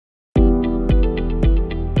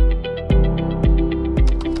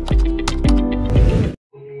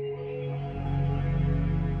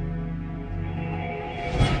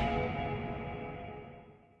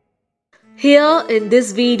Here in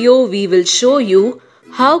this video we will show you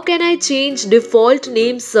how can I change default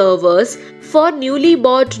name servers for newly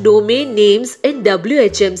bought domain names in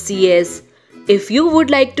WHMCS. If you would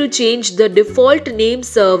like to change the default name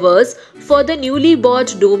servers for the newly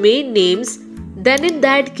bought domain names, then in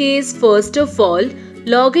that case first of all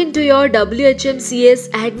log into your WHMCS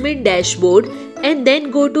admin dashboard and then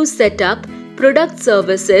go to Setup, Product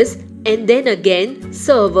Services and then again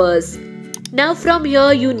Servers. Now from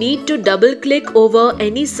here you need to double click over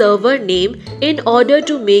any server name in order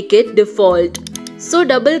to make it default. So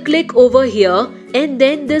double click over here and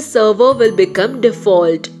then this server will become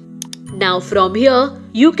default. Now from here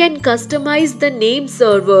you can customize the name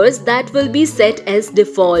servers that will be set as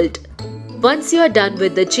default. Once you are done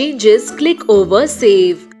with the changes, click over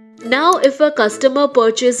Save. Now if a customer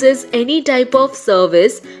purchases any type of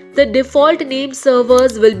service, the default name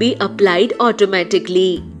servers will be applied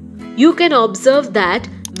automatically. You can observe that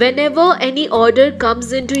whenever any order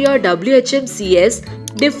comes into your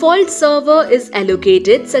WHMCS, default server is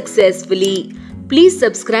allocated successfully. Please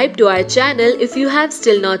subscribe to our channel if you have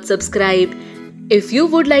still not subscribed. If you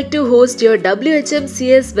would like to host your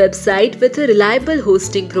WHMCS website with a reliable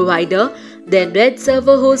hosting provider, then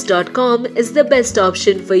redserverhost.com is the best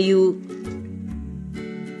option for you.